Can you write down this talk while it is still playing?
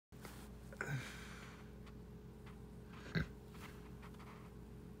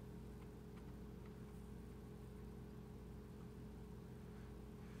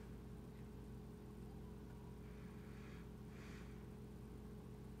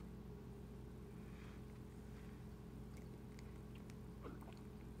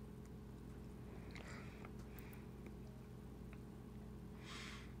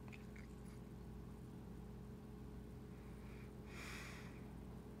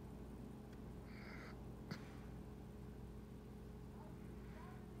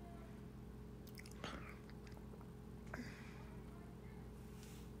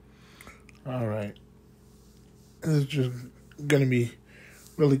is just gonna be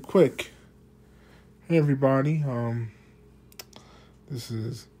really quick. Hey everybody, this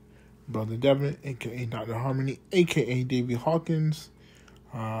is Brother Devin, aka Dr. Harmony, aka Davey Hawkins.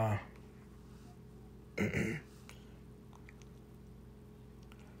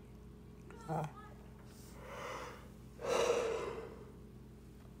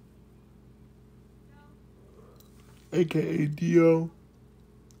 AKA Dio.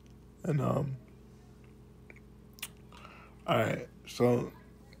 And alright, so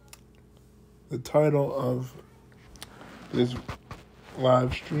the title of this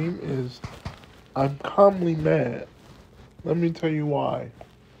live stream is I'm Calmly Mad. Let me tell you why.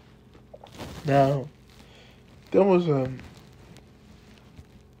 Now, there was a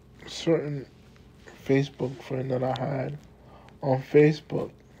certain Facebook friend that I had on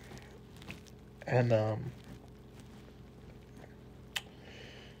Facebook, and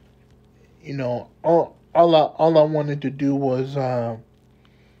all I wanted to do was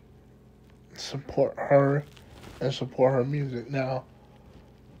support her and support her music. Now,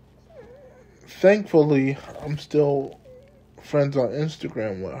 thankfully, I'm still friends on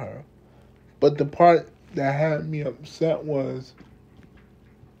Instagram with her. But the part that had me upset was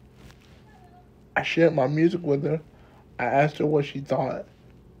I shared my music with her. I asked her what she thought.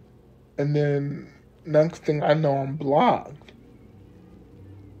 And then next thing I know, I'm blocked.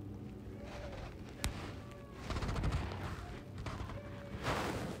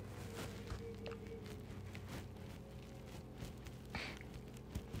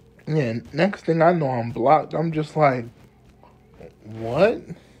 Yeah, next thing I know, I'm blocked. I'm just like, what?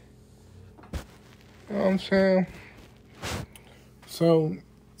 You know what I'm saying? So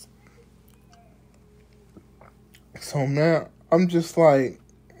man, I'm just like,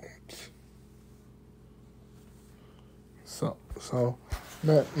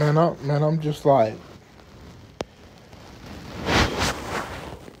 man, I'm just like,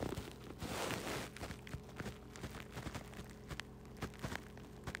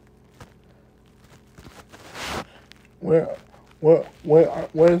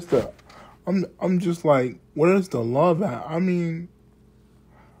 where's the, I'm just like, where's the love at? I know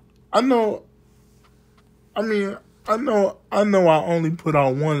I only put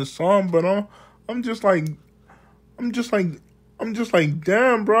out one song, but I'm just like,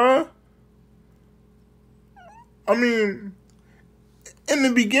 damn, bruh. I mean, in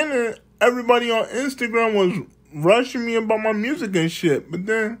the beginning, everybody on Instagram was rushing me about my music and shit, but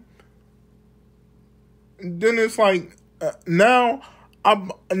then it's like, now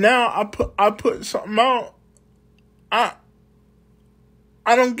I put something out. I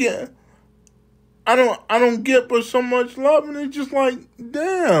don't get but so much love, and it's just like,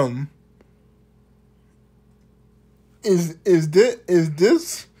 damn. Is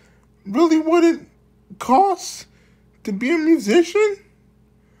this really what it costs to be a musician?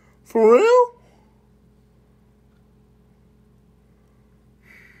 For real?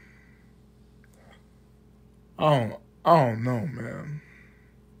 I don't know, man.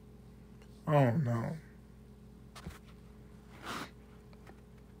 I don't know.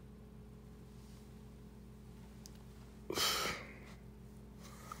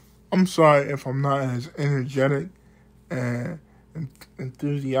 I'm sorry if I'm not as energetic and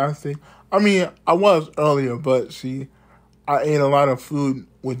enthusiastic. I mean, I was earlier, but see, I ate a lot of food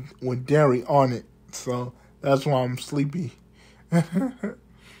with dairy on it, so that's why I'm sleepy.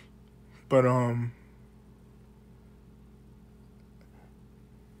 But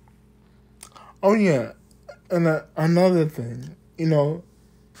oh yeah, and another thing,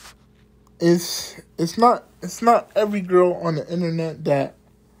 it's not every girl on the internet that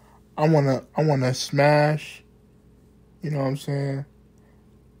I wanna smash. You know what I'm saying?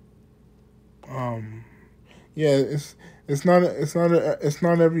 Yeah, it's not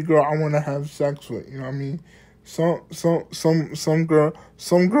every girl I wanna have sex with. You know what I mean? Some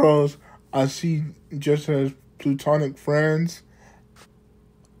girls I see just as platonic friends,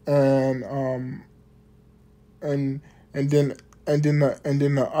 and then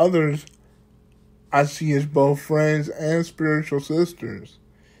the others I see as both friends and spiritual sisters.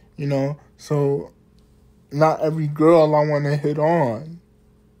 So not every girl I want to hit on.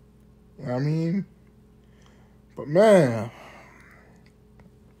 You know what I mean? But man,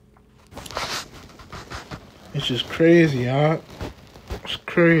 it's just crazy, huh? It's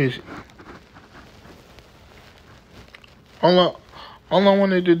crazy. All I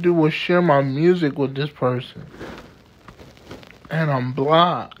wanted to do was share my music with this person, and I'm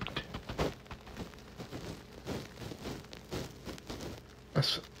blocked.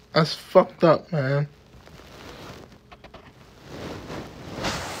 That's fucked up, man.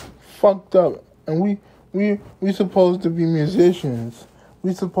 Fucked up. And We supposed to be musicians.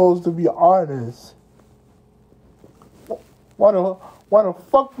 We supposed to be artists. Why the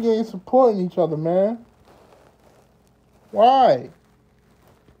fuck we ain't supporting each other, man? Why?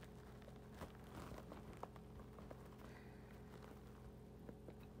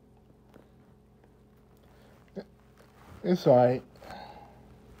 It's alright.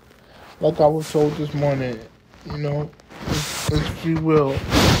 Like I was told this morning, it's free will.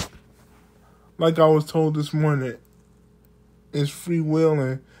 Like I was told this morning, it's free will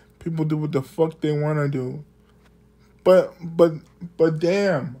and people do what the fuck they want to do. But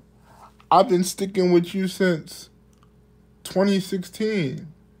damn, I've been sticking with you since 2016.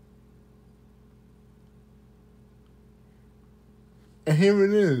 And here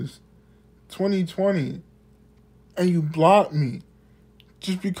it is, 2020. And you blocked me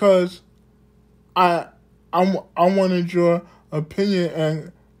just because I wanted your opinion,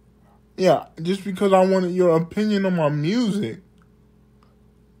 and just because I wanted your opinion on my music.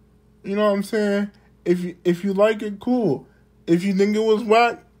 You know what I'm saying? If you like it, cool. If you think it was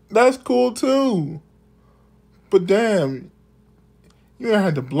whack, that's cool too. But damn, you ain't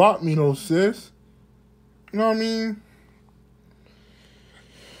had to block me though, sis. You know what I mean?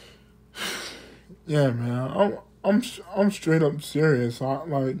 Yeah, man. I'm straight up serious. All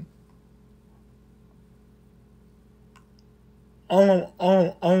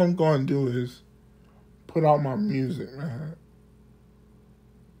I'm gonna do is put out my music, man.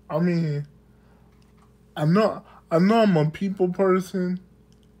 I mean, I know I'm a people person,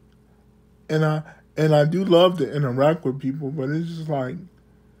 and I do love to interact with people, but it's just like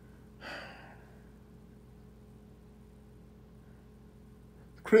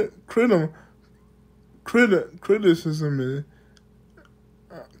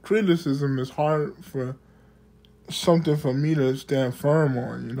criticism is hard for something for me to stand firm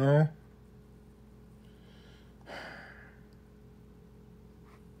on, you know?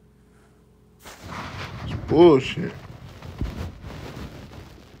 It's bullshit.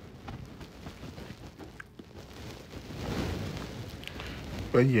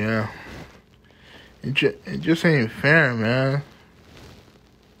 But yeah, it just ain't fair, man.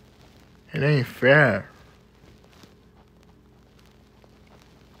 It ain't fair.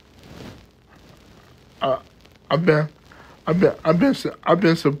 I've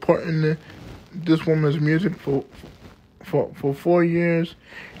been supporting this woman's music for 4 years.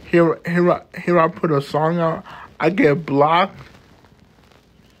 Here I put a song out. I get blocked.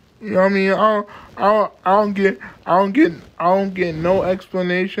 You know what I mean? I don't get no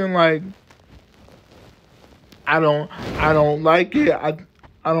explanation. Like I don't like it. I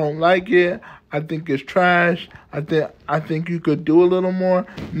don't like it. I think it's trash. I think you could do a little more.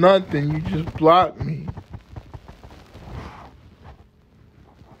 Nothing. You just block me.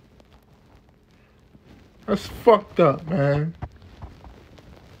 That's fucked up, man.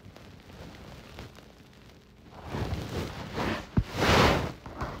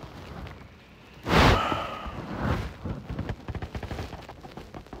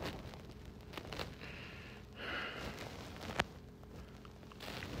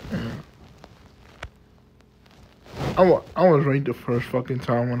 I was right the first fucking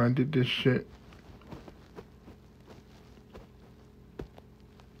time when I did this shit.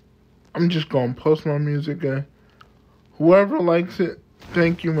 I'm just gonna post my music, and whoever likes it,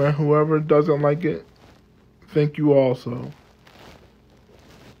 thank you, man. Whoever doesn't like it, thank you also.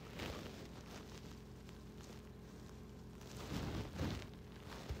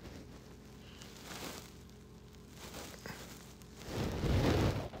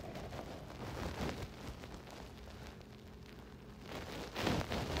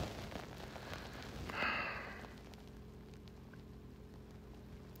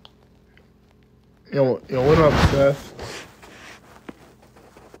 Yo, what up, Seth?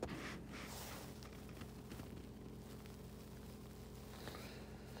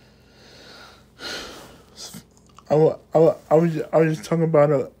 I was just talking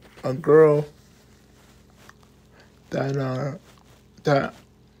about a girl that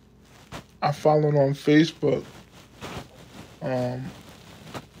I followed on Facebook.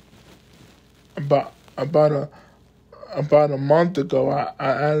 About a month ago, I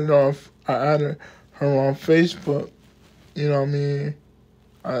added her on Facebook. You know what I mean?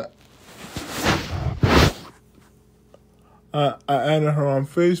 I added her on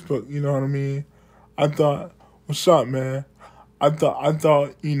Facebook. You know what I mean? I thought, what's up, man? I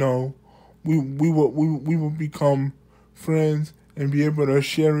thought we would become friends and be able to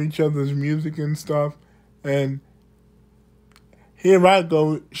share each other's music and stuff. And here I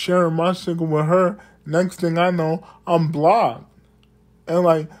go sharing my single with her. Next thing I know, I'm blocked. And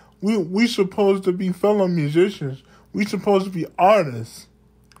like, we supposed to be fellow musicians. We supposed to be artists.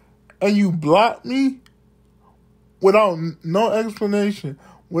 And you block me without no explanation,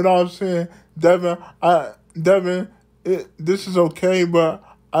 without saying, Devin, this is okay, but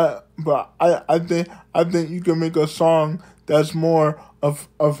I think you can make a song that's more of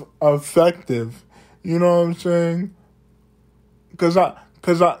effective. You know what I'm saying? Cause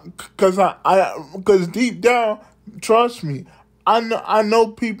deep down, trust me, I know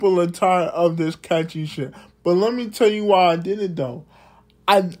people are tired of this catchy shit. But let me tell you why I did it though.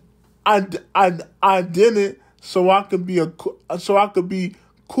 I did it so I could be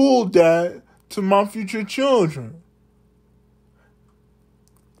cool dad to my future children.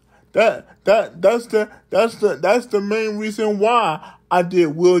 That's the main reason why I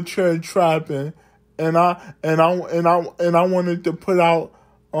did wheelchair trapping, and I wanted to put out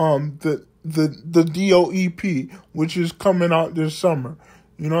the DOEP, which is coming out this summer.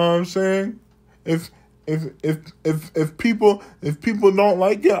 You know what I'm saying? If people don't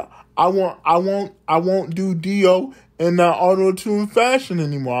like it, I won't do DO in that auto-tune fashion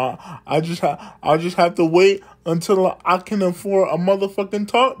anymore. I'll just have to wait until I can afford a motherfucking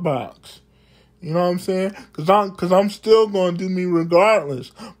talk box. You know what I'm saying? Cause I'm still gonna do me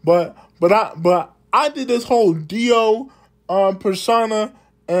regardless. But I did this whole DO persona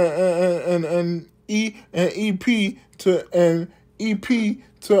and EP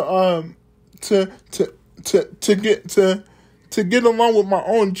to get along with my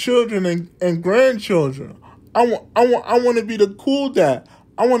own children and grandchildren. I want to be the cool dad.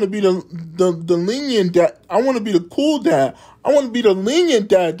 I want to be the lenient dad. I want to be the cool dad. I want to be the lenient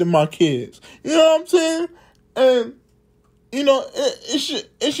dad to my kids. You know what I'm saying? And you know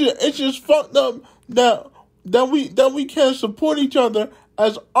it's just fucked up that we can't support each other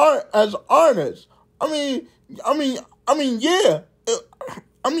as artists. I mean yeah.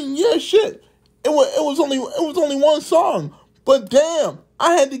 Shit. It was only one song, but damn,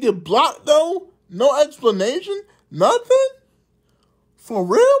 I had to get blocked though. No explanation, nothing. For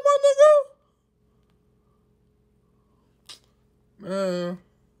real, my nigga. Man.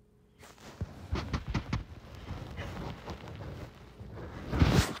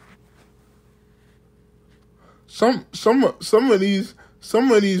 Some of these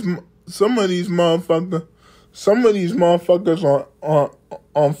motherfuckers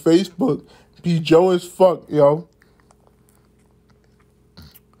on Facebook be Joe as fuck, yo.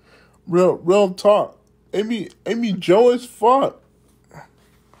 Real talk. It be Joe as fuck.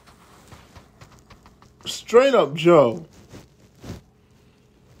 Straight up Joe.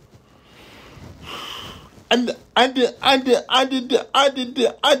 And I did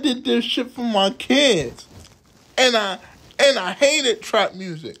this shit for my kids. And I hated trap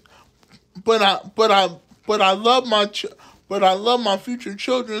music. But I love my future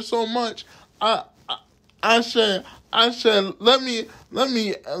children so much. I said let me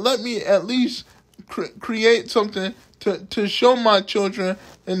at least create something to show my children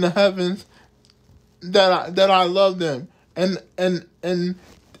in the heavens that I love them and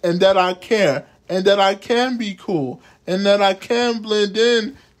that I care and that I can be cool and that I can blend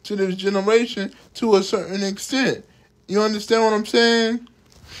in to this generation to a certain extent. You understand what I'm saying?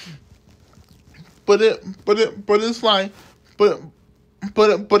 But it's like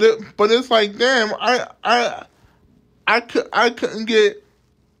damn, I couldn't get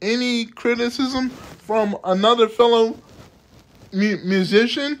any criticism from another fellow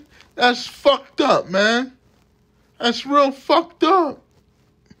musician. That's fucked up, man. That's real fucked up.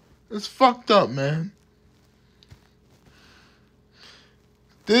 It's fucked up, man.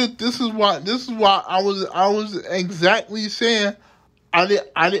 This is why I was exactly saying I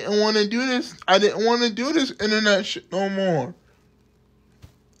didn't want to do this. I didn't want to do this internet shit no more.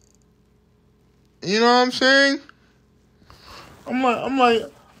 You know what I'm saying? I'm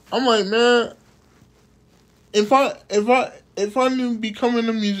like, man. If I knew becoming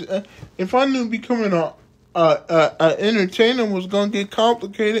a entertainer was gonna get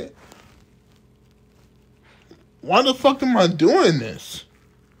complicated, why the fuck am I doing this?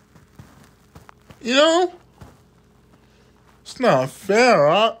 You know? It's not fair,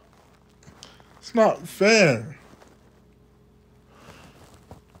 huh? It's not fair.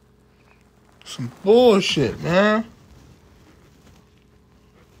 Some bullshit, man.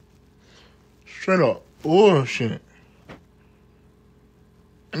 Straight up bullshit.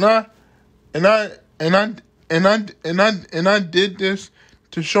 And I did this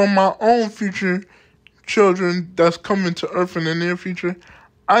to show my own future children that's coming to Earth in the near future.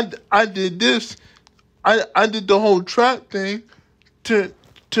 I did this. I did the whole trap thing to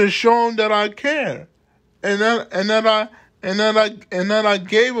show them that I care, and that and that I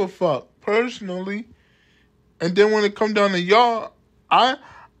gave a fuck personally. And then when it come down to y'all, I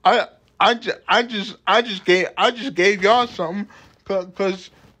I I just gave y'all something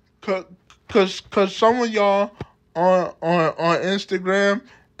cause some of y'all on Instagram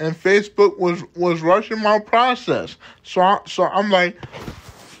and Facebook was rushing my process. So I'm like,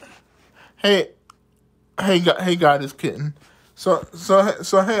 hey, Goddess Kitten. So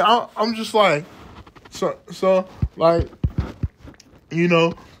hey, I'm just like, so like, you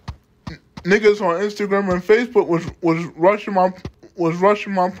know, niggas on Instagram and Facebook was rushing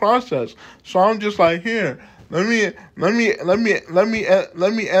my process. So I'm just like, here, let me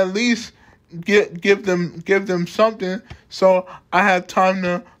at least give them something, so I have time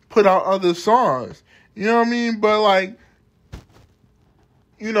to put out other songs. You know what I mean? But like,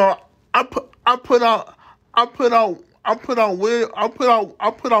 you know, I put out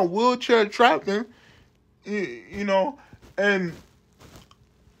Wheelchair Trapping, you know, and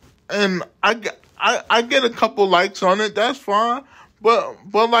I get a couple likes on it. That's fine, but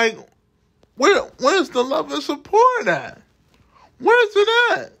like, where's the love and support at? Where's it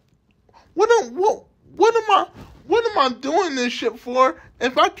at? What am I doing this shit for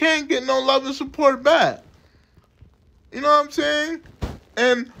if I can't get no love and support back? You know what I'm saying?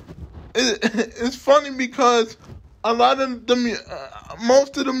 And it's funny because a lot of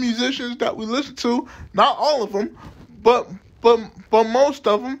most of the musicians that we listen to, not all of them, but most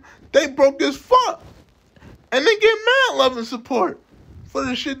of them, they broke as fuck, and they get mad love and support for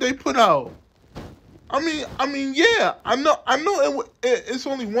the shit they put out. I mean, yeah, I know it's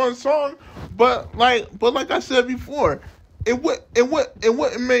only one song, but like I said before, it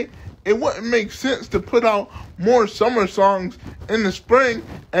wouldn't make sense to put out more summer songs in the spring,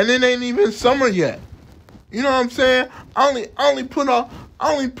 and it ain't even summer yet. You know what I'm saying? I only put out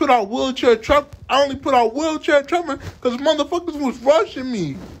Wheelchair Trapping because motherfuckers was rushing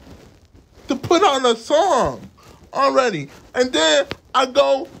me to put out a song already, and then I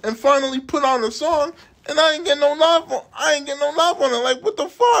go and finally put out a song, and I ain't get no love on it. Like, what the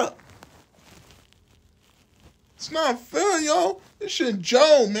fuck? It's not fair, yo. This shit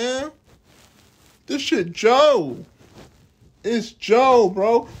Joe, man. This shit Joe. It's Joe,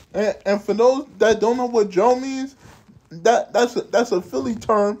 bro. And for those that don't know what Joe means, that's a Philly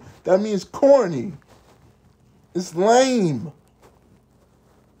term that means corny. It's lame.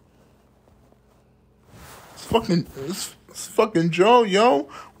 It's fucking Joe, yo.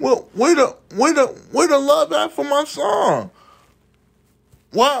 Well, where the love at for my song?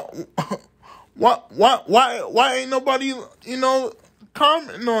 Why ain't nobody, you know,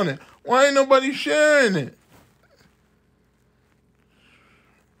 commenting on it? Why ain't nobody sharing it?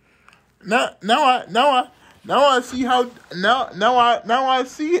 Now I see how now I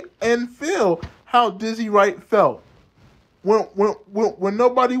see and feel how Dizzy Wright felt when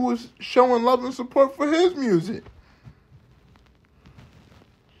nobody was showing love and support for his music.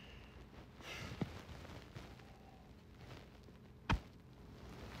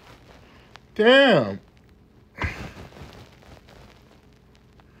 Damn.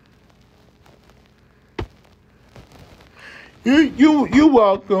 You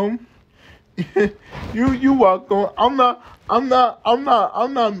welcome. you welcome. I'm not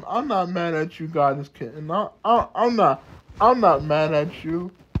mad at you, Goddess Kitten. I'm not mad at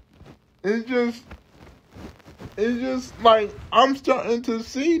you. It's just like I'm starting to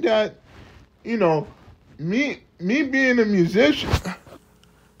see that, you know, me being a musician.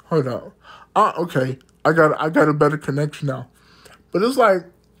 Hold on. Okay. I got a better connection now. But it's like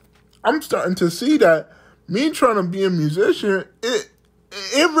I'm starting to see that me trying to be a musician, it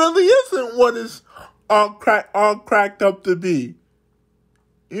really isn't what it's all cracked up to be.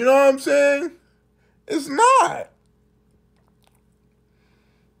 You know what I'm saying? It's not.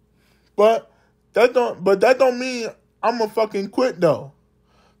 But that don't mean I'ma fucking quit though.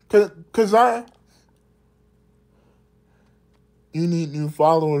 Cause you need new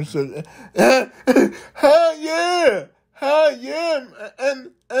followers. Hell yeah.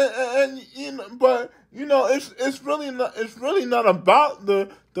 And you know, but you know, it's really not about the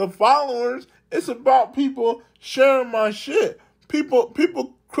followers. It's about people sharing my shit.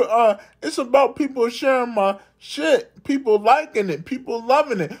 It's about people sharing my shit. People liking it. People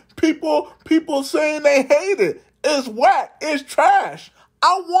loving it. People saying they hate it. It's whack. It's trash.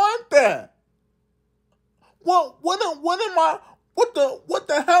 I want that. Well, what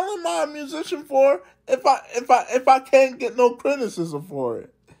the hell am I a musician for if I can't get no criticism for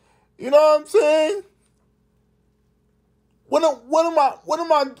it? You know what I'm saying? What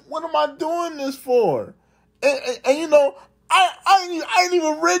am I doing this for? And you know, I ain't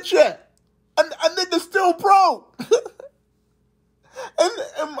even rich yet. A nigga still broke.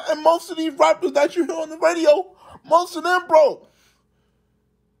 And most of these rappers that you hear on the radio, most of them broke.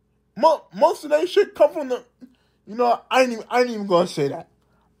 Most of that shit come from the, you know, I ain't even gonna say that.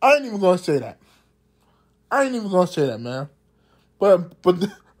 I ain't even gonna say that, man. But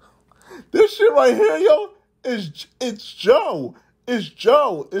this shit right here, yo, it's Joe. It's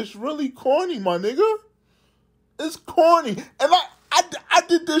Joe. It's really corny, my nigga. It's corny. And I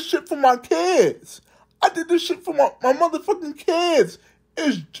did this shit for my kids. I did this shit for my motherfucking kids.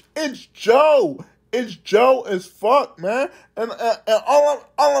 It's Joe. It's Joe as fuck, man. And all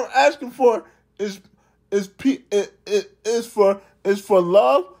I'm asking for is for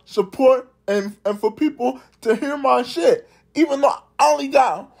love, support, and for people to hear my shit. Even though I only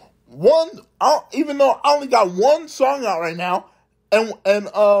got one song out right now, and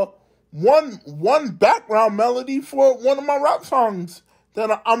one background melody for one of my rap songs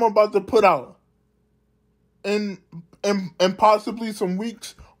that I'm about to put out, in possibly some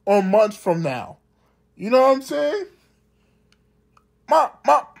weeks or months from now. You know what I'm saying? My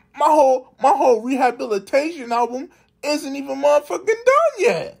whole rehabilitation album isn't even motherfucking done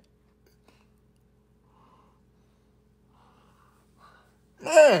yet.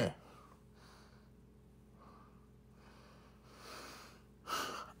 Man.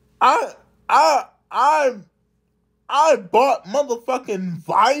 I bought motherfucking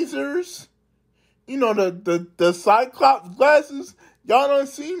visors. You know, the Cyclops glasses y'all don't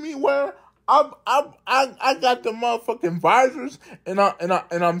see me wear. I got the motherfucking visors, and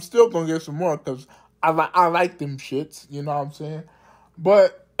I'm still gonna get some more because I like them shits. You know what I'm saying?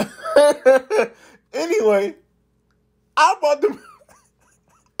 But anyway, I bought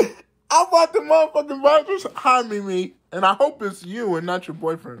the motherfucking visors. Hi, me, and I hope it's you and not your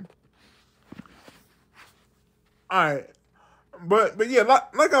boyfriend. All right, but yeah,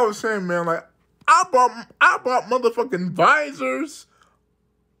 like I was saying, man, like I bought motherfucking visors.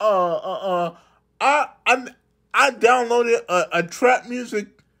 I downloaded a trap music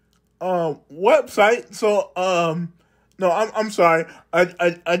website. So no, I'm sorry,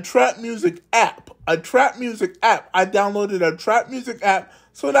 a trap music app. I downloaded a trap music app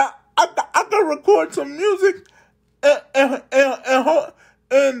so that I can record some music and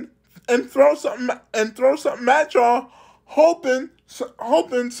throw something at y'all, hoping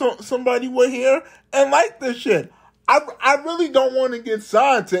somebody will hear and like this shit. I really don't want to get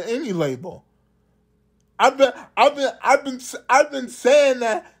signed to any label. I've been saying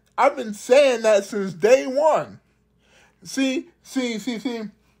that since day one. See.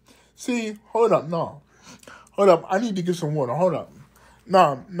 Hold up. I need to get some water. Hold up.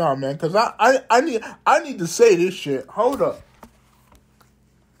 No, man, because I need to say this shit. Hold up.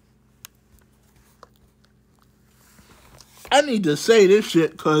 I need to say this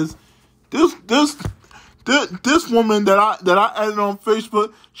shit because this woman that I added on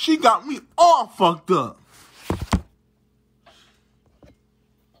Facebook, she got me all fucked up.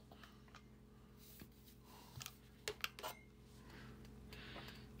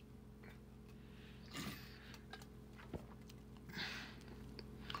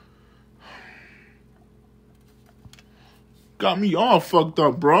 Got me all fucked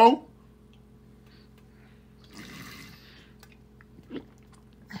up, bro.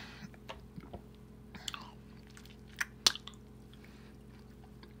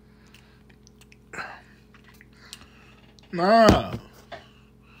 Nah.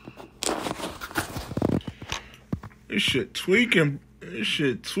 This shit tweaking,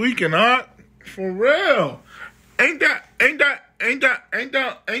 hot. For real. Ain't that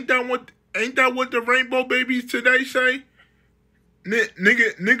what the Rainbow Babies today say?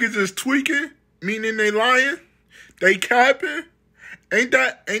 Niggas is tweaking, meaning they lying, they capping. Ain't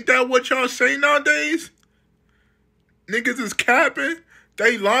that what y'all say nowadays? Niggas is capping,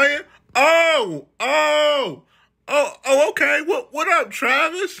 they lying. Oh, okay. What up,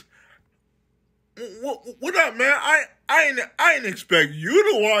 Travis? What up, man? I ain't expect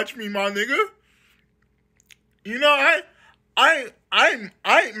you to watch me, my nigga. You know, I ain't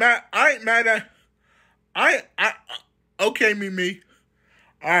mad at. Okay, me.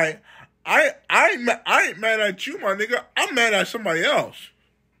 All right. I ain't mad at you, my nigga. I'm mad at somebody else.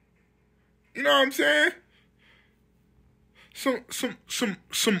 You know what I'm saying?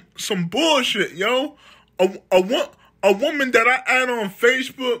 Some bullshit, yo. A woman that I add on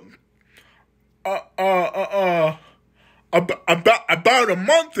Facebook about a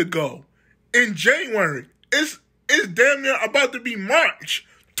month ago in January. It's damn near about to be March.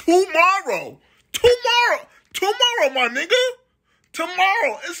 Tomorrow, my nigga.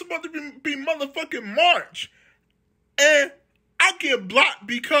 Tomorrow, it's about to be motherfucking March. And I get blocked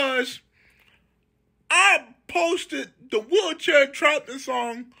because I posted the Wheelchair Trapping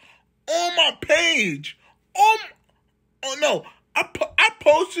song on my page. Oh no, I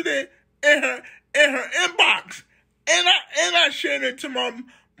posted it in her inbox, and I shared it to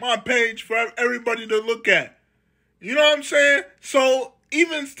my page for everybody to look at. You know what I'm saying? So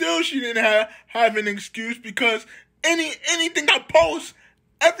even still, she didn't have an excuse, because anything I post,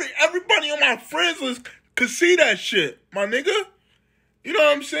 everybody on my friends list could see that shit, my nigga. You know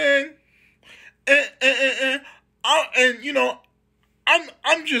what I'm saying? And you know,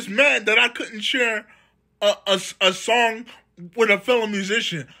 I'm just mad that I couldn't share a song with a fellow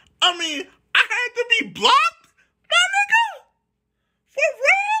musician. I mean, I had to be blocked, my nigga? For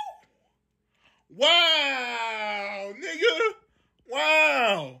real? Wow, nigga.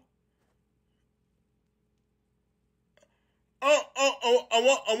 Wow.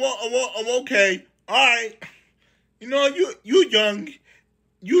 I'm okay. All right. You know, you young.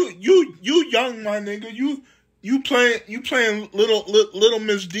 You young, my nigga. You playing little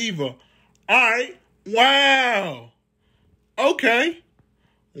Miss Diva. All right. Wow. Okay.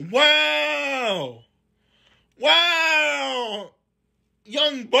 Wow. Wow.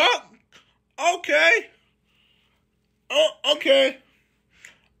 Young buck. Okay. Oh, okay.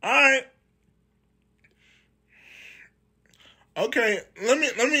 All right. Okay. Let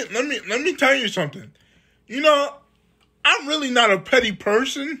me tell you something. You know, I'm really not a petty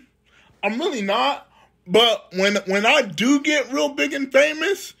person. I'm really not. But when I do get real big and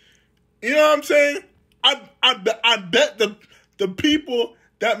famous, you know what I'm saying? I bet the people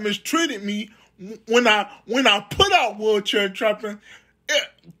that mistreated me when I put out Wheelchair Trapping,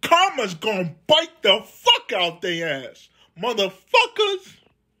 karma's gonna bite the fuck out their ass, motherfuckers.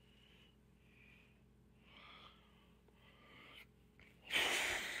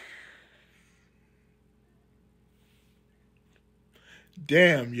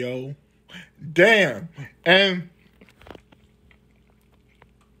 Damn, yo. Damn. And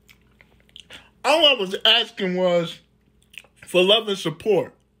all I was asking was for love and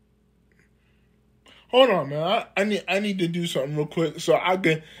support. Hold on, man. I need to do something real quick so I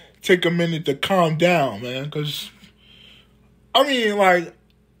can take a minute to calm down, man. Cause I mean, like,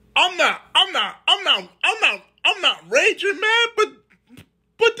 I'm not raging, man.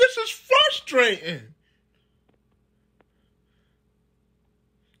 But this is frustrating.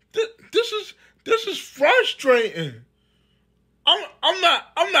 This is frustrating. I'm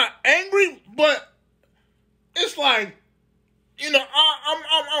not angry, but it's like, you know,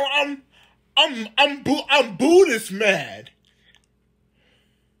 I'm Buddhist mad.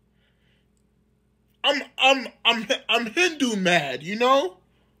 I'm Hindu mad, you know?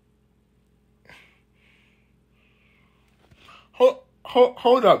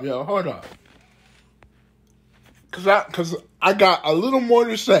 Hold up, yo, hold up. Cause I got a little more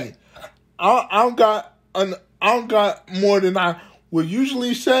to say. I don't got more than I would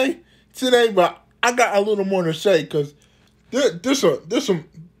usually say today, but I got a little more to say, cause there's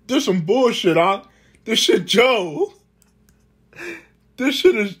some bullshit on. This shit Joe. This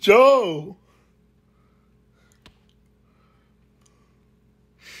shit is Joe.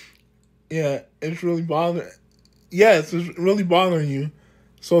 Yeah, it's really bothering. Yes, it's really bothering you.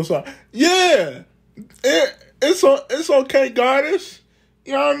 So sorry. Yeah, it's okay, goddess.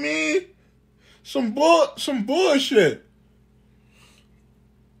 You know what I mean? Some bullshit.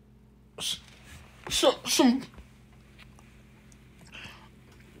 Some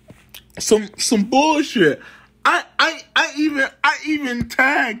bullshit. I even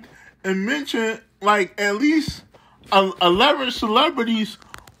tagged and mentioned like at least 11 celebrities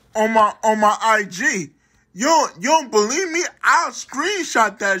on my IG. You don't believe me? I'll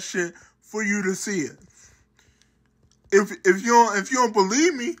screenshot that shit for you to see it. If you don't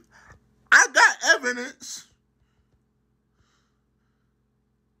believe me, I got evidence.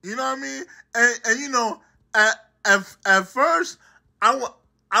 You know what I mean? And you know, at first I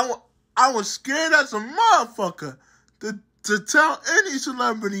was scared as a motherfucker to tell any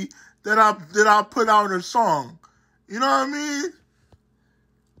celebrity that I put out a song. You know what I mean?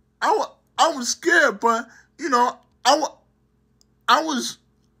 I was scared, but you know,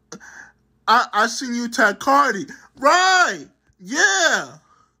 I seen you tag Cardi, right? Yeah.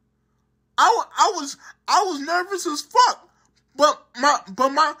 I was nervous as fuck, but my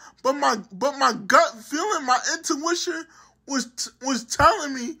gut feeling, my intuition was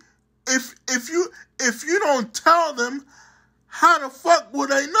telling me if you don't tell them, how the fuck will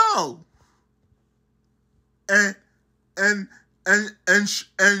they know? And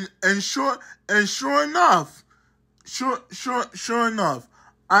sure enough,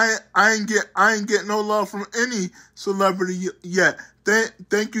 I ain't get no love from any celebrity yet.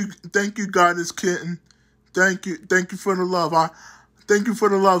 Thank you, Goddess Kitten. Thank you for the love. Thank you for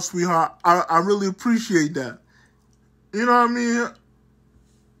the love, sweetheart. I really appreciate that. You know what I mean?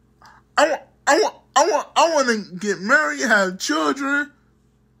 I want to get married, have children,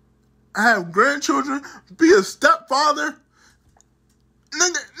 have grandchildren, be a stepfather.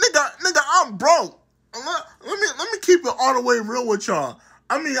 Nigga, I'm broke. Let me keep it all the way real with y'all.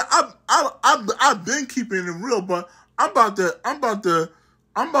 I mean, I've been keeping it real, but I'm about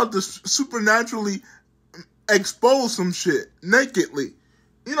to supernaturally expose some shit nakedly.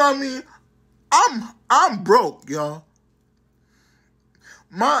 You know what I mean? I'm broke, y'all.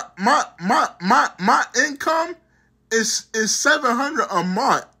 My income is $700 a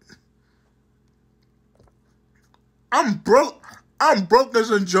month. I'm broke. I'm broke as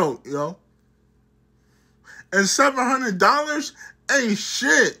a joke, yo. And $700 ain't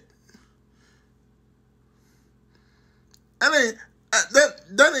shit. That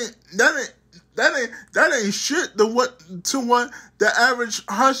ain't shit to what the average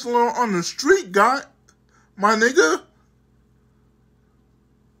hustler on the street got, my nigga.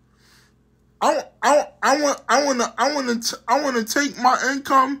 I want to take my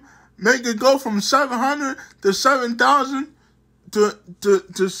income, make it go from 700 to 7,000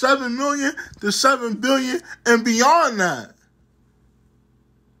 to 7 million to 7 billion and beyond that.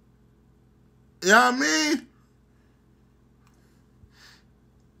 You know what I mean?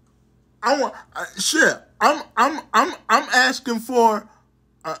 I'm asking for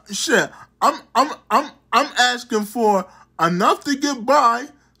I'm asking for enough to get by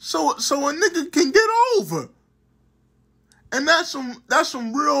so a nigga can get over. And that's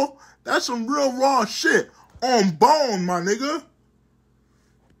some real raw shit on bone, my nigga.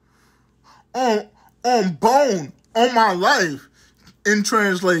 On bone, on my life, in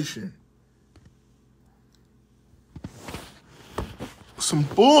translation. Some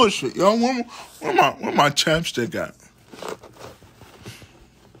bullshit, yo. Where my chapstick at?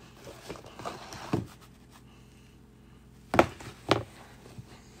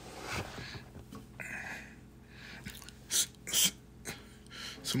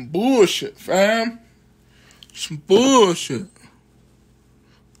 Some bullshit, fam. Some bullshit.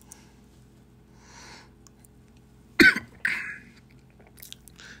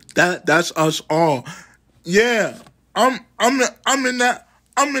 That's us all. Yeah. I'm in that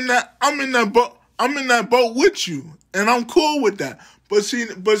boat with you, and I'm cool with that. But see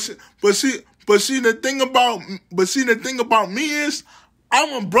the thing about me is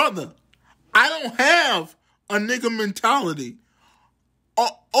I'm a brother. I don't have a nigga mentality.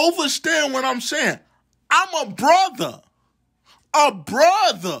 Overstand what I'm saying. I'm a brother. A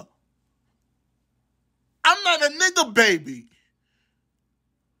brother. I'm not a nigga baby.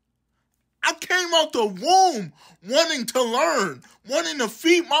 I came out the womb wanting to learn, wanting to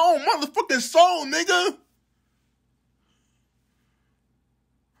feed my own motherfucking soul, nigga.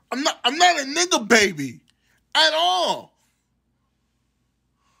 I'm not a nigga baby at all.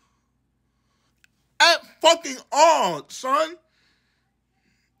 At fucking all, son.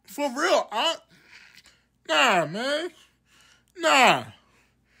 For real, nah, man. Nah.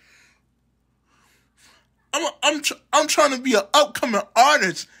 I'm trying to be an upcoming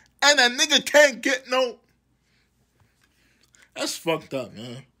artist, and a nigga can't get no. That's fucked up,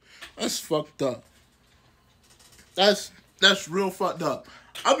 man. That's fucked up. That's real fucked up.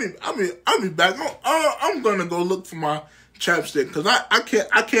 I'll be back. I'm gonna go look for my chapstick because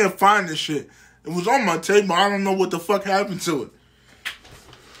I can't find this shit. It was on my table. I don't know what the fuck happened to it.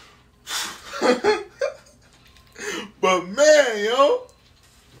 But man, yo,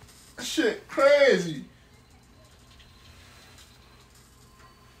 that shit crazy.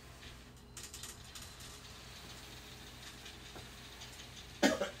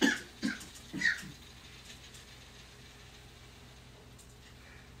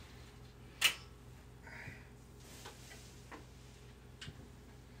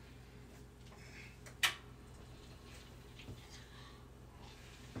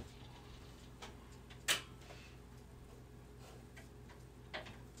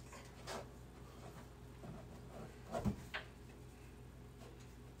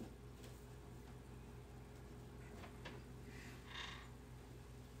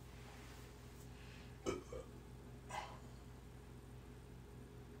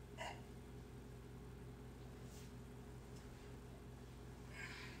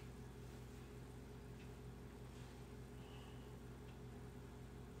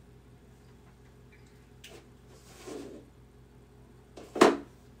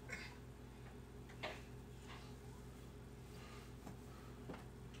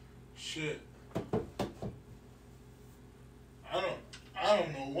 Shit. I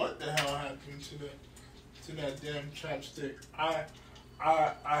don't know what the hell happened to to that damn chapstick. I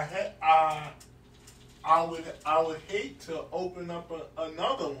would hate to open up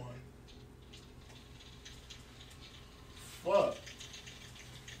another one. Fuck.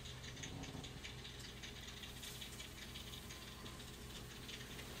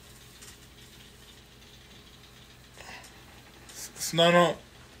 It's not on.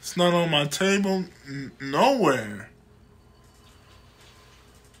 It's not on my table. Nowhere.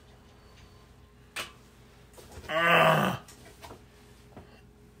 Ah.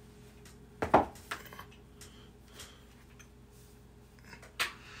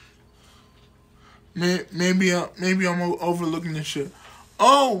 Maybe I'm overlooking this shit.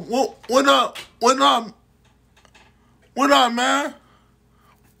 Oh, what up? What up? What up, man?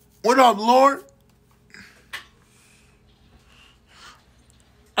 What up, Lord?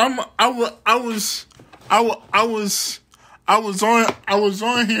 I was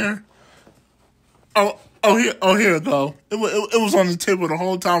on here. Here it go. It was on the table the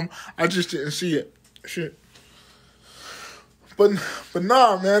whole time. I just didn't see it. Shit. But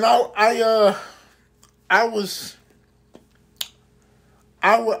nah, man. I was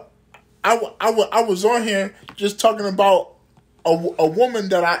on here just talking about a woman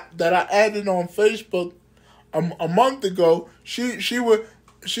that I added on Facebook a month ago. She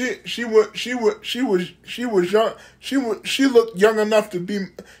looked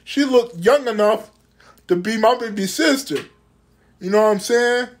young enough to be my baby sister. You know what I'm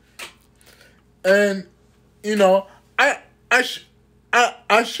saying? And you know, I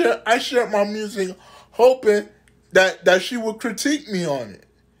shared my music hoping that she would critique me on it.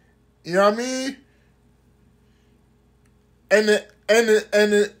 You know what I mean? And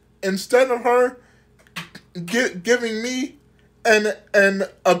instead of her giving me an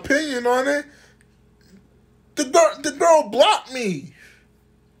opinion on it, the girl blocked me.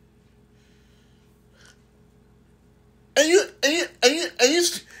 And you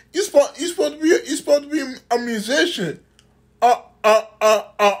supposed to be a musician, a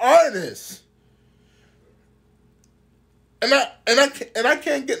artist. And I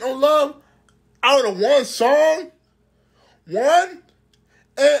can't get no love out of one song. One,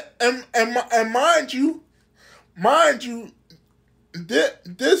 and mind you,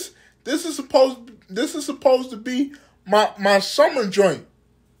 this is supposed to be my summer joint.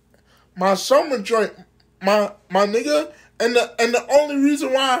 My nigga, and the only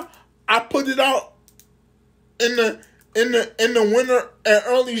reason why I put it out in the winter and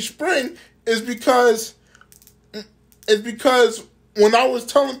early spring is because when I was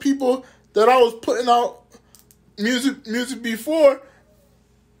telling people that I was putting out music before,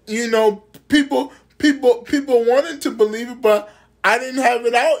 you know, people wanted to believe it, but I didn't have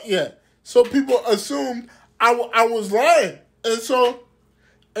it out yet, so people assumed I was lying, and so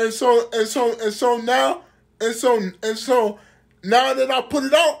now that I put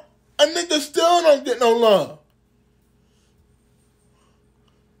it out, a nigga still don't get no love.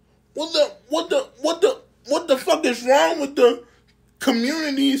 What the fuck is wrong with the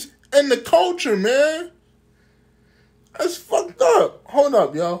communities and the culture, man? That's fucked up. Hold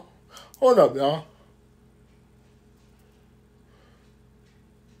up, y'all.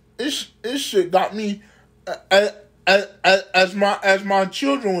 This shit got me, as my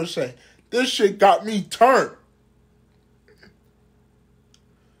children would say, this shit got me turned.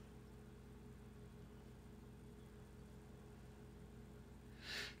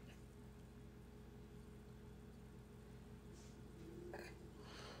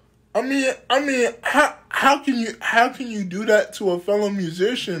 I mean, how can you do that to a fellow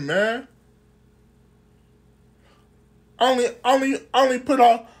musician, man? I only put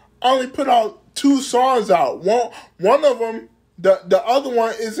out 2 songs out. One of them, the other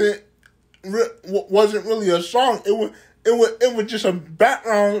one wasn't really a song. It was just a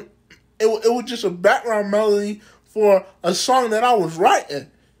background. It was just a background melody for a song that I was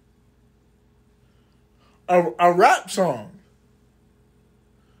writing. A rap song.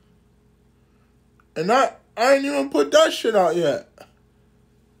 And I ain't even put that shit out yet.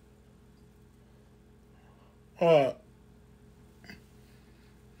 And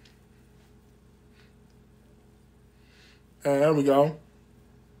there we go.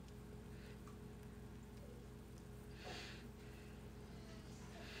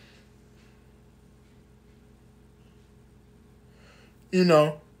 You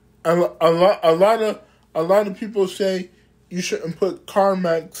know, a lot of people say you shouldn't put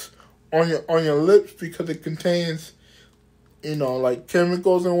Carmex on your lips because it contains, you know, like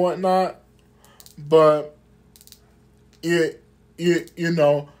chemicals and whatnot. But you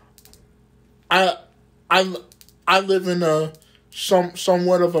know, I live in a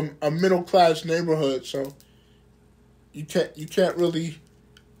somewhat of a middle class neighborhood, so you can't really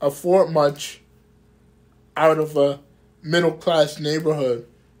afford much out of a middle class neighborhood,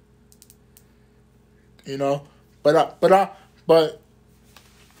 you know. But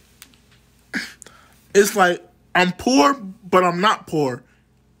it's like I'm poor, but I'm not poor,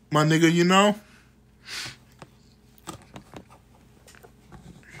 my nigga. You know.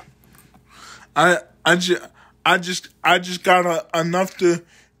 I just got enough to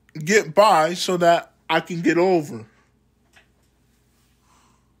get by so that I can get over.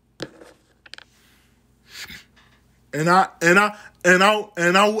 And I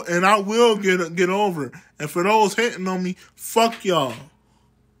will get over. And for those hating on me, fuck y'all.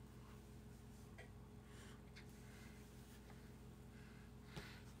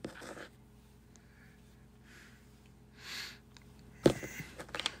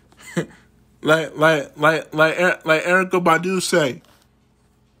 like Erykah Badu say,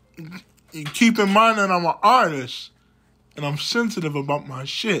 keep in mind that I'm an artist and I'm sensitive about my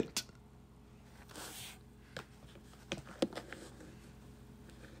shit.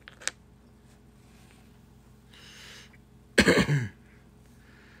 Okay.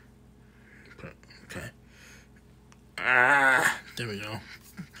 There we go.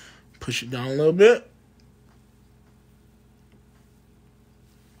 Push it down a little bit.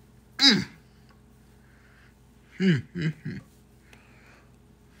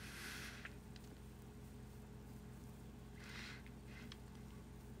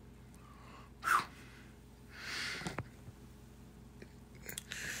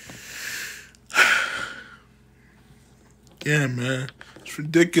 Yeah, man. It's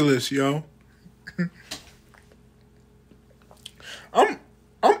ridiculous, yo. I'm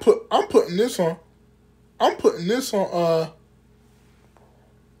putting this on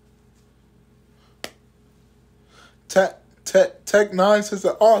Tech Nine says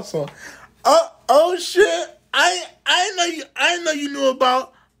it also. Oh shit. I know you knew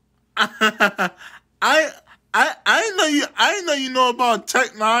about I know you know about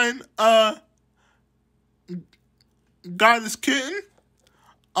Tech Nine Goddess Kitten.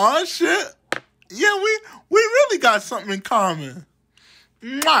 Oh shit. Yeah, we really got something in common.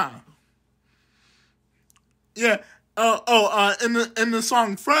 Mwah. Yeah. In the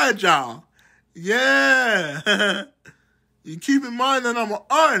song Fragile. Yeah. You keep in mind that I'm an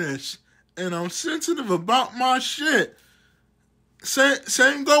artist and I'm sensitive about my shit.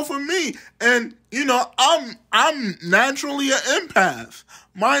 Same go for me. And you know, I'm naturally an empath.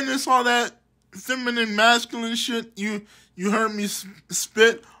 Minus all that feminine masculine shit you heard me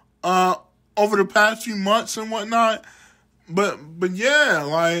spit over the past few months and whatnot. But yeah,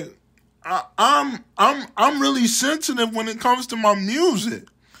 like I'm really sensitive when it comes to my music.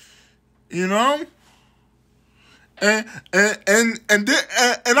 You know? And I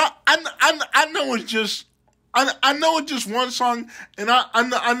know it's just I know it's just one song, and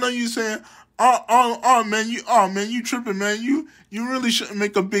I know you saying, oh man, you tripping, man, you really shouldn't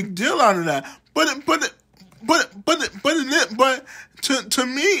make a big deal out of that. But to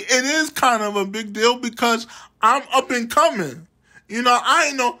me it is kind of a big deal because I'm up and coming. You know, I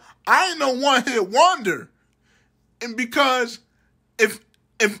ain't no one hit wonder, and because if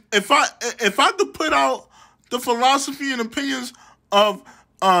I could put out the philosophy and opinions of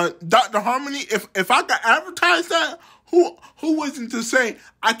Dr. Harmony, if I could advertise that, who wasn't to say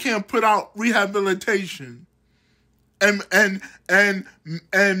I can't put out Rehabilitation and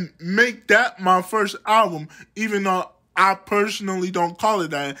make that my first album, even though I personally don't call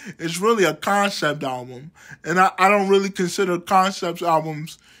it that. It's really a concept album, and I don't really consider concept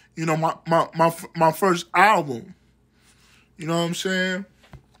albums, you know, my first album. You know what I'm saying?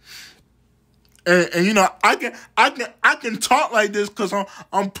 And you know, I can talk like this because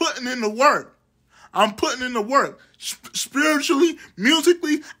I'm putting in the work. I'm putting in the work. Spiritually,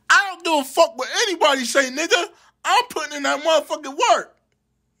 musically, I don't give a fuck what anybody say, nigga. I'm putting in that motherfucking work.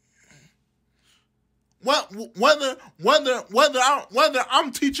 Whether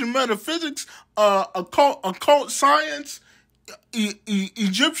I'm teaching metaphysics, occult science,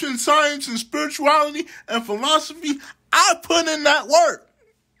 Egyptian science and spirituality and philosophy, I put in that work.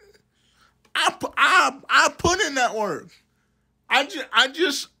 I put in that work. I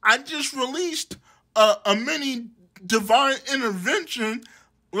just released a mini divine intervention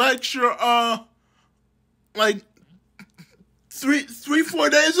lecture like 3-4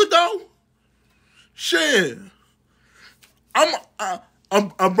 days ago. Shit, I'm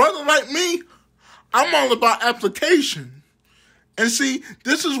a brother like me. I'm all about application, and see,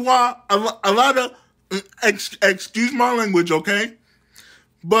 this is why a lot of excuse my language, okay.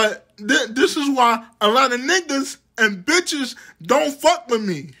 But this is why a lot of niggas and bitches don't fuck with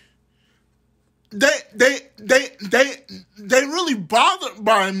me. They really bothered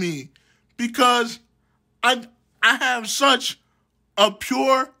by me because I have such a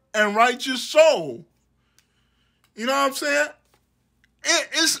pure and righteous soul. You know what I'm saying?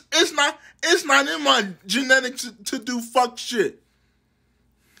 It's not in my genetics to do fuck shit.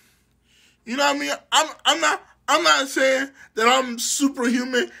 You know what I mean? I'm not saying that I'm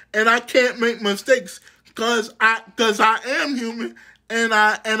superhuman and I can't make mistakes because I am human and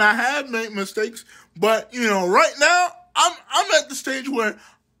I have made mistakes. But you know, right now I'm at the stage where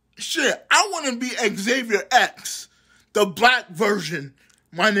shit, I want to be Xavier X, the black version,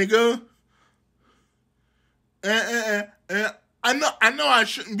 my nigga. And I know I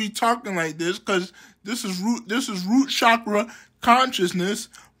shouldn't be talking like this because this is root chakra consciousness,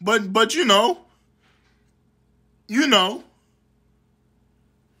 but you know.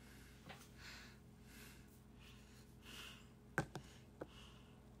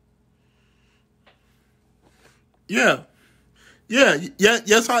 Yeah.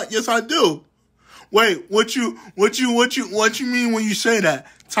 Yes I do. Wait, what you mean when you say that?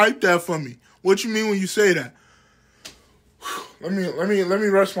 Type that for me. What you mean when you say that? Let me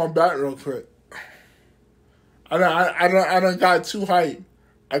rest my back real quick. I done got too hype.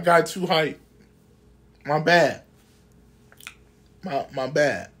 I got too hype. My bad. My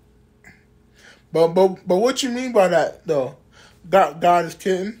bad. But what you mean by that though? God is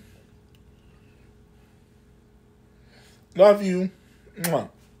kidding. Love you. Mwah.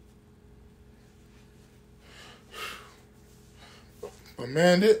 But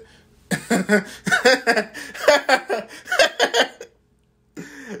man,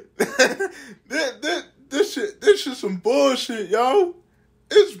 this shit some bullshit, yo.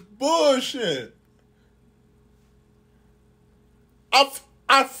 It's bullshit.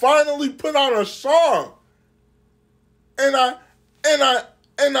 I finally put out a song, and I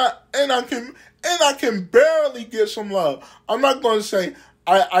can barely get some love. I'm not going to say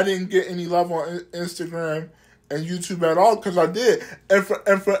I didn't get any love on Instagram and YouTube at all, because I did. And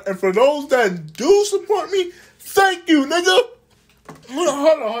for those that do support me, thank you, nigga.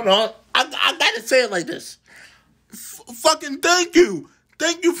 Hold on. I gotta say it like this. Fucking thank you.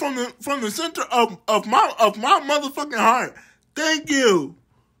 Thank you from the center of my motherfucking heart. Thank you.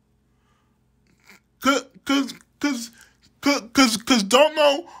 Cause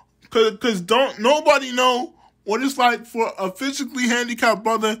don't nobody know what it's like for a physically handicapped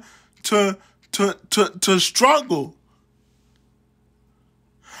brother to struggle.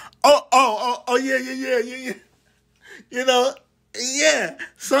 Oh yeah. You know, yeah.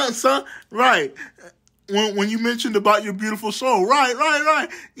 Son, right. When you mentioned about your beautiful soul, right.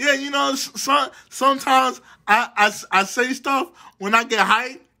 Yeah, you know, sometimes I say stuff when I get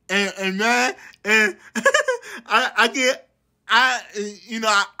hyped and mad, and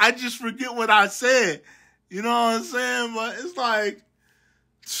I just forget what I said. You know what I'm saying? But it's like,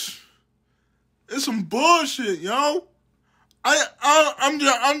 it's some bullshit, yo. I'm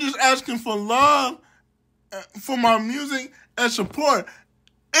just asking for love for my music and support.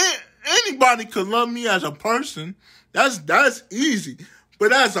 Anybody could love me as a person. That's easy.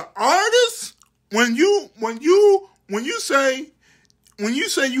 But as an artist, when you say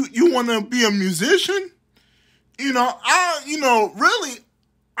you want to be a musician, really,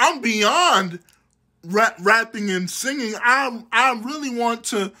 I'm beyond rapping and singing. I really want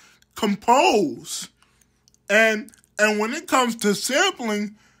to compose, and when it comes to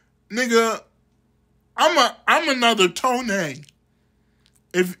sampling, nigga, I'm another Tone.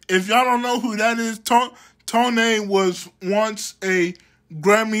 If y'all don't know who that is, Tone was once a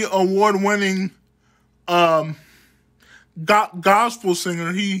Grammy award winning gospel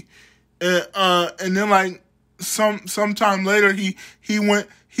singer. He and then like sometime later he went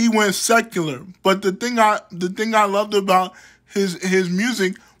secular. But the thing I loved about his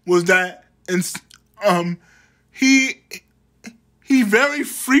music was that he very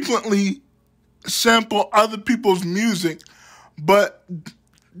frequently sampled other people's music. But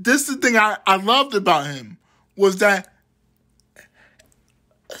this is the thing I loved about him was that,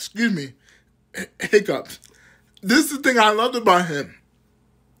 excuse me, hiccups. This is the thing I loved about him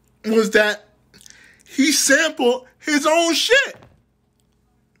was that he sampled his own shit.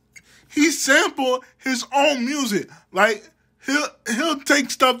 He sampled his own music. Like he'll take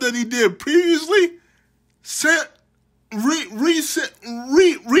stuff that he did previously,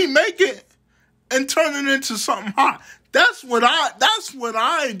 remake it, and turn it into something hot. That's what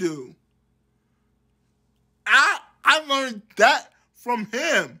I do. I learned that from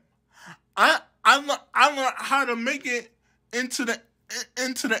him. I learned how to make it into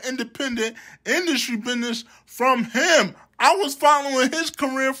into the independent industry business from him. I was following his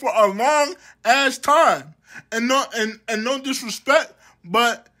career for a long ass time. And no disrespect,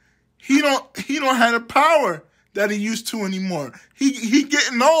 but he don't have the power that he used to anymore. He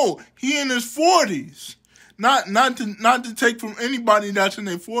getting old. He in his 40s. Not to take from anybody that's in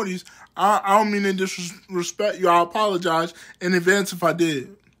their 40s. I don't mean to disrespect you. I apologize in advance if I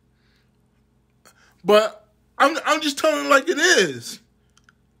did. But I'm just telling it like it is.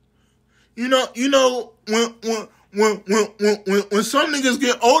 You know when some niggas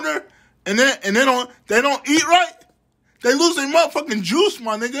get older and they don't eat right, they lose their motherfucking juice,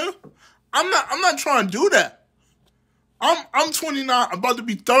 my nigga. I'm not trying to do that. I'm 29, about to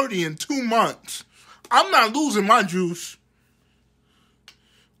be 30 in 2 months. I'm not losing my juice.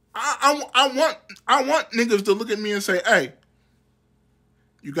 I want niggas to look at me and say, "Hey,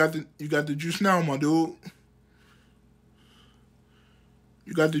 you got the juice now, my dude.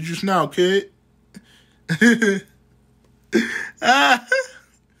 You got the juice now, kid." You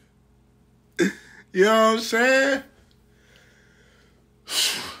know what I'm saying?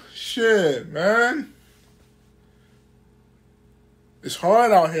 Shit, man. It's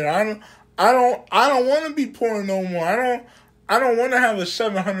hard out here. I don't want to be poor no more. I don't want to have a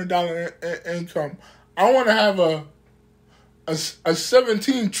 $700 income. I want to have a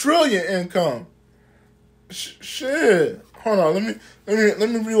 17 trillion income. Shit. Hold on. Let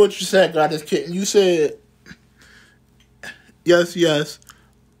me read what you said, Goddess Kitten. You said, yes.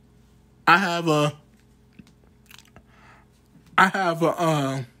 I have a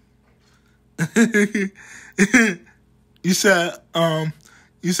You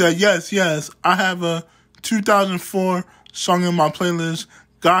said yes. I have a 2004 song in my playlist.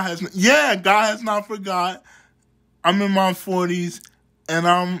 God has not forgot. I'm in my 40s and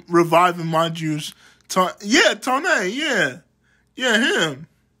I'm reviving my juice. Tone, yeah, him.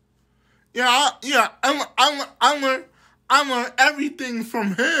 I learned everything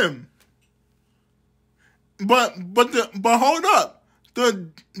from him. But hold up. Let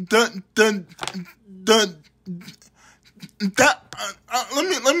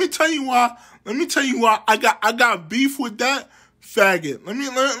me tell you why. Let me tell you why I got beef with that faggot. Let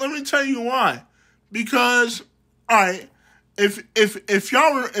me tell you why. Because, all right, if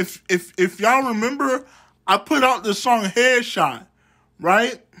y'all remember, I put out the song Headshot,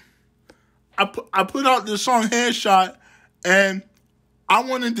 right? I put out the song Headshot, and I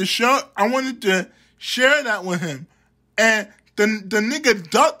wanted to share that with him, and the nigga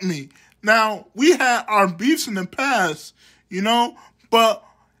ducked me. Now, we had our beefs in the past, you know, but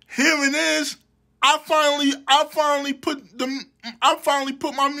here it is. I finally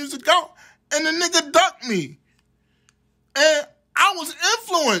put my music out, and the nigga ducked me. And I was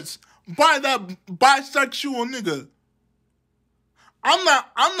influenced by that bisexual nigga. I'm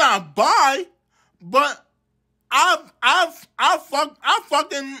not bi, but I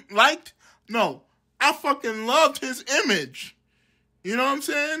fucking loved his image. You know what I'm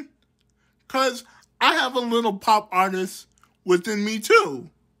saying? Cause I have a little pop artist within me too.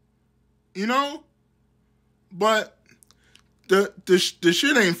 You know? But the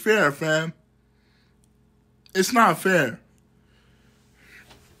shit ain't fair, fam. It's not fair.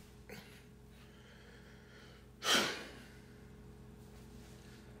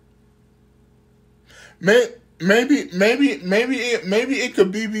 Maybe it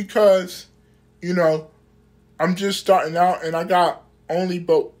could be because, you know, I'm just starting out and I got only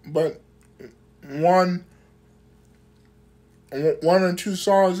but one or two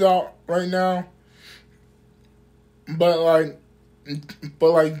songs out right now. But like,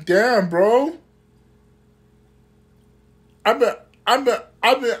 damn, bro. I've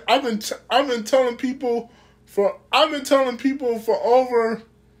been telling people for over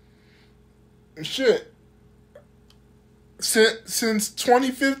shit since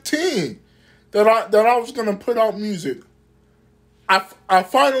 2015 that I was gonna put out music. I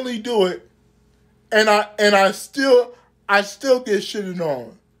finally do it, and I still get shitted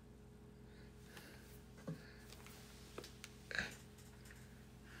on.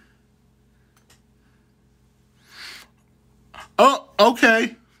 Oh,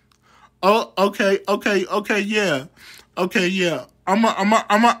 okay. Oh, okay, yeah. Okay, yeah. I'm gonna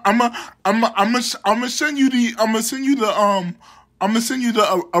send you the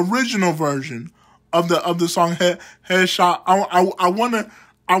original version of the song Headshot. I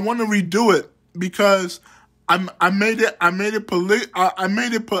wanna redo it because I made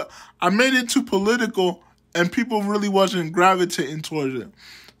it too political and people really wasn't gravitating towards it.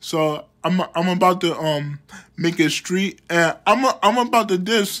 So I'm about to make it street, and I'm about to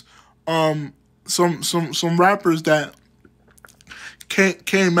diss some rappers that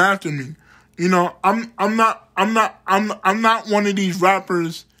came after me. You know, I'm not one of these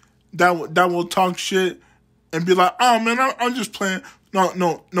rappers that will talk shit and be like, oh man, I'm just playing. No,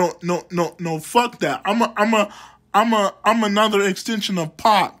 fuck that. I'm another extension of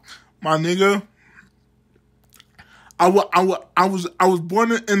Pac, my nigga. I was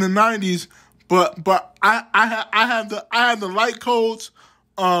born in the 90s, but I had the light codes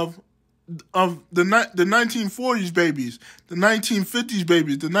of the 1940s babies, the 1950s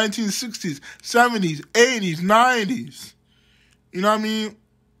babies, the 1960s, 70s, 80s, 90s. You know what I mean?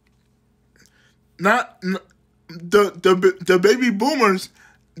 Not the baby boomers.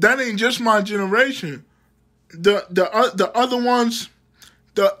 That ain't just my generation. The other ones,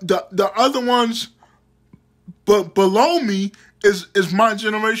 the other ones, but below me is my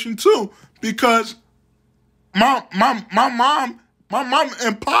generation too, because my mom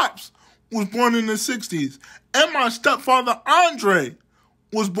and pops was born in the 60s. And my stepfather, Andre,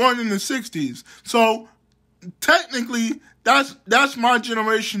 was born in the 60s. So, technically, that's my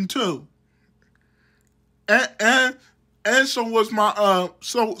generation, too. And so was my,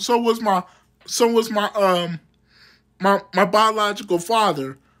 my biological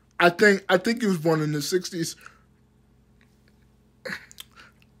father. I think he was born in the 60s.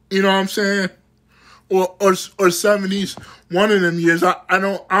 You know what I'm saying? Or 70s, one of them years. I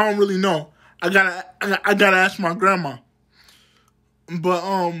don't really know. I gotta ask my grandma. But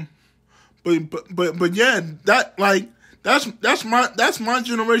yeah, that's my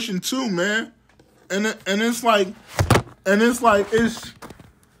generation too, man. And it's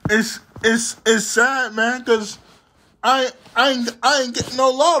sad, man, because I ain't getting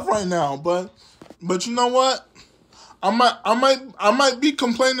no love right now. But you know what? I might be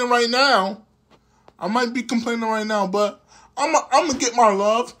complaining right now. But I'm gonna get my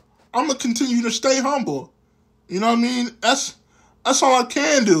love. I'm gonna continue to stay humble. You know what I mean? That's all I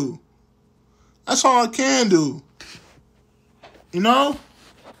can do. That's all I can do. You know?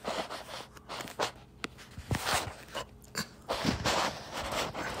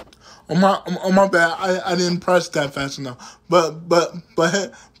 On my bad. I didn't press that fast enough. But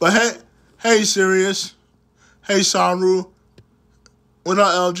hey Sirius. Hey Saru. What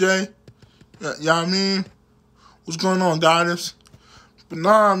up, LJ? You know what I mean? What's going on, goddess? But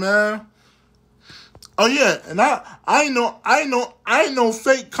nah, man. Oh yeah, and I ain't no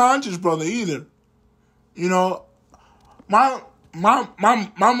fake conscious brother either. You know, my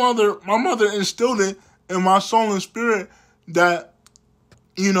mother instilled it in my soul and spirit that,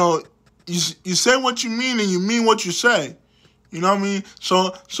 you know, you say what you mean and you mean what you say. You know what I mean?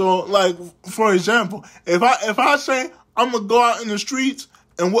 So like, for example, if I say I'm gonna go out in the streets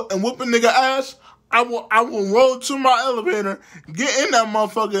and whoop a nigga ass, I will roll to my elevator, get in that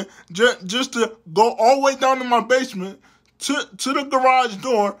motherfucker, just to go all the way down to my basement to the garage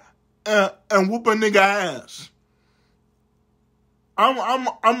door and whoop a nigga ass. I'm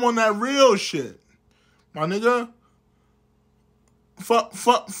on that real shit, my nigga. Fuck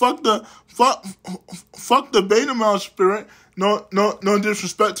the beta male spirit. No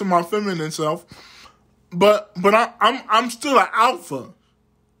disrespect to my feminine self, but I'm still an alpha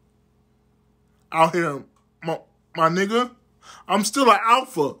out here, my nigga. I'm still an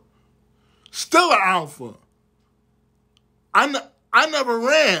alpha. Still an alpha. I never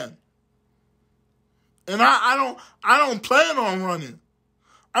ran, and I don't plan on running.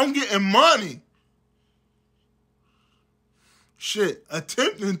 I'm getting money. Shit,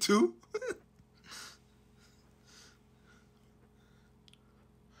 attempting to.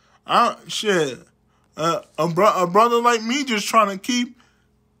 A brother like me just trying to keep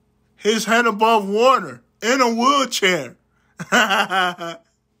his head above water in a wheelchair.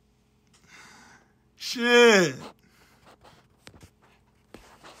 Shit.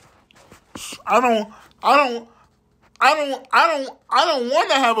 I don't want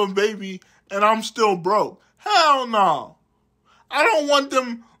to have a baby and I'm still broke. Hell no. I don't want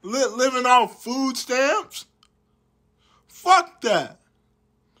them living off food stamps. Fuck that.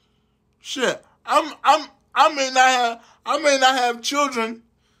 Shit. I may not have children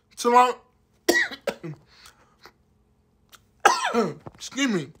till I'm excuse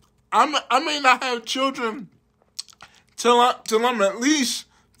me. I may not have children till I'm at least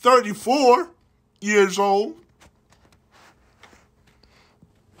 34 years old.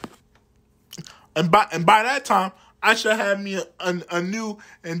 And by that time, I should have me a new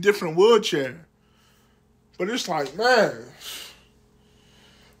and different wheelchair. But it's like, man.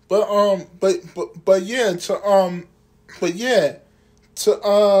 But yeah, to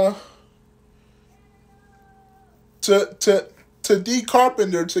D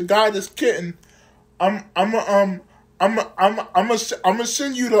Carpenter, to Guy This Kitten, I'm gonna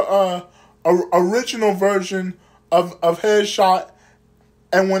send you the original version of Headshot,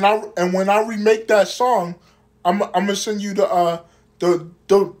 and when I remake that song, I'm gonna send you the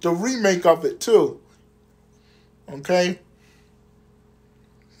remake of it too. Okay.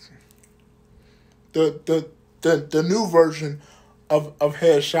 The new version of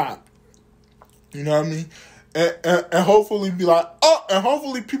Headshot. You know what I mean? And hopefully be like, oh, and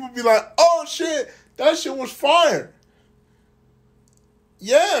hopefully people be like, oh shit, that shit was fire.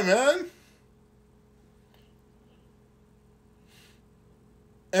 Yeah, man.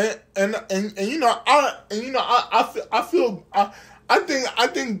 And you know I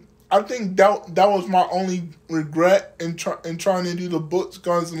think that was my only regret in trying to do the Books,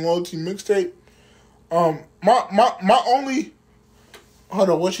 Guns, and Loyalty mixtape. My only, hold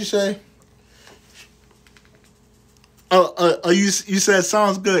on, what you say? You said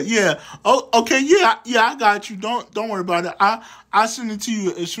sounds good. Yeah. Oh, okay. Yeah, I got you. Don't worry about it. I send it to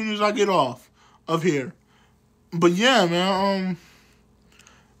you as soon as I get off of here. But yeah, man.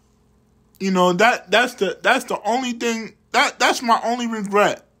 You know that's the only thing that's my only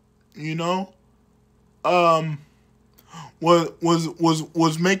regret. You know.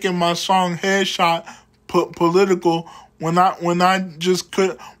 Was making my song Headshot political when I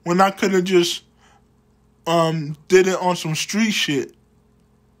could have just did it on some street shit.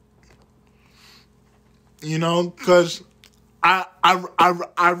 You know, because I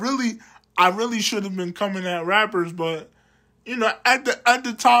really should have been coming at rappers, but you know, at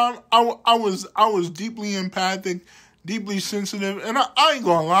the time I was deeply empathic, deeply sensitive, and I ain't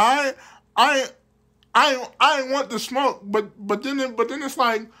gonna lie, I ain't want the smoke, but then it's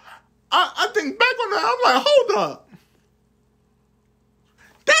like I think back on that, I'm like, hold up,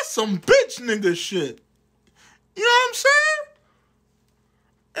 that's some bitch nigga shit. You know what I'm saying?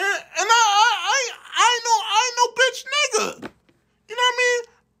 And I ain't no bitch nigga. You know what I mean?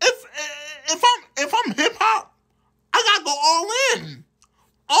 If I'm hip hop, I gotta go all in.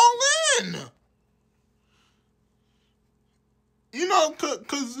 You know,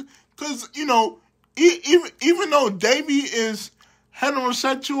 cause you know, even though Davey is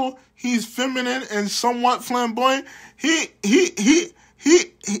heterosexual, he's feminine and somewhat flamboyant. He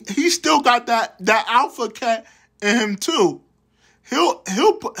still got that alpha cat in him too. He'll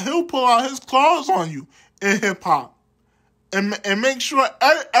pull out his claws on you in hip hop, and make sure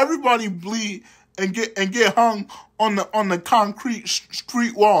everybody bleed and get hung on the concrete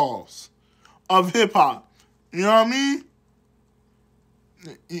street walls of hip hop. You know what I mean?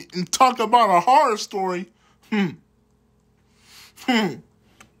 And talk about a horror story.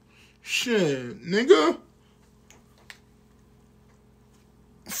 Shit, nigga.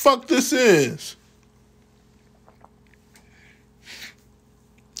 Fuck this is.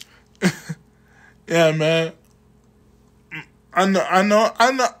 Yeah, man. I know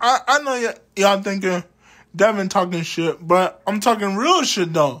y'all thinking Devin talking shit, but I'm talking real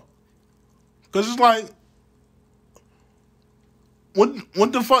shit though. Cause it's like,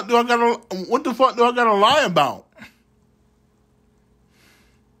 what the fuck do I gotta lie about?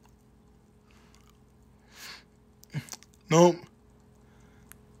 Nope.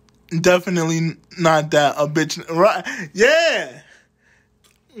 Definitely not that a bitch, right? Yeah.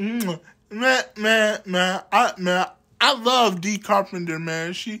 Man. I love D Carpenter,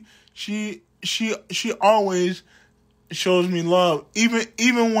 man. She always shows me love.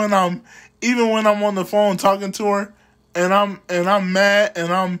 Even when I'm on the phone talking to her and I'm mad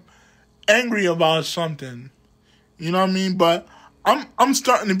and I'm angry about something. You know what I mean? But I'm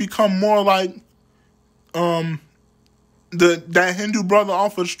starting to become more like that Hindu brother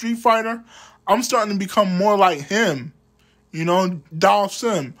off of Street Fighter. I'm starting to become more like him. You know, Dolph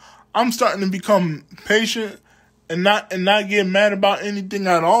Sim. I'm starting to become patient and not get mad about anything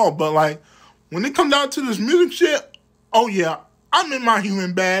at all. But like when it comes down to this music shit, oh yeah, I'm in my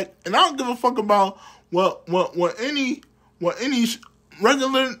human bag, and I don't give a fuck about what any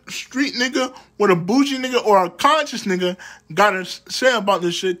regular street nigga, what a bougie nigga or a conscious nigga gotta say about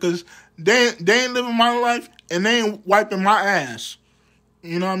this shit, because they ain't living my life and they ain't wiping my ass.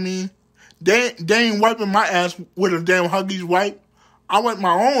 You know what I mean? They ain't wiping my ass with a damn Huggies wipe. I wipe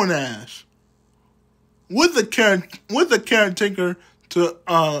my own ass with a caretaker to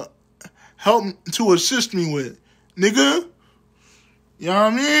help to assist me with, nigga. You know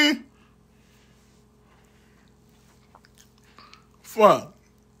what I mean? Fuck.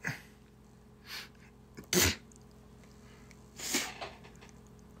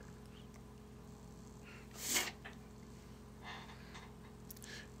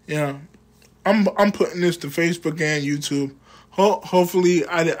 Yeah, I'm putting this to Facebook and YouTube. Hopefully,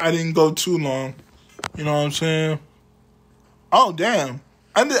 I didn't go too long. You know what I'm saying? Oh, damn.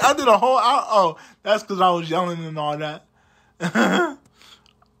 I did a whole out. Oh, that's because I was yelling and all that. All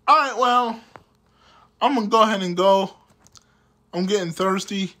right, well, I'm going to go ahead and go. I'm getting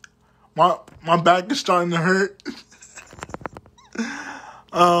thirsty. My back is starting to hurt.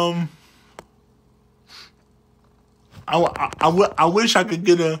 I wish I could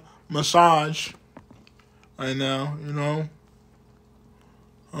get a massage right now, you know.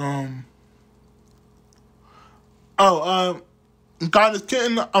 God is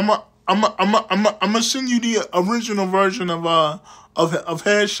kidding. I'm gonna send you the original version of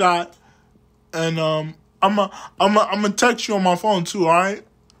Headshot, and I'm gonna text you on my phone too. All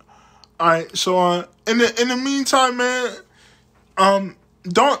right. So in the meantime, man,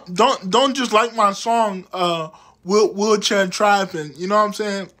 don't just like my song, wheelchair trapping. You know what I'm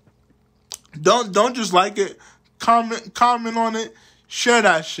saying? Don't just like it. Comment on it. Share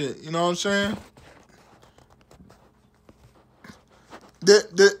that shit. You know what I'm saying? This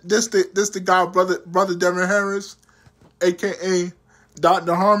the guy, brother Devin Harris, aka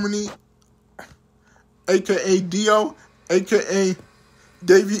Dr. Harmony, aka Dio, aka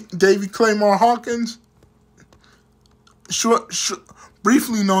Davy Claymore Hawkins, short,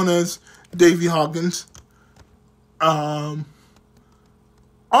 briefly known as Davy Hawkins, also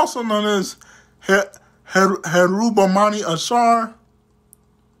known as Herubamani Asar.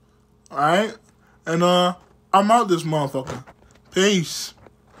 Alright? And I'm out this motherfucker. Peace.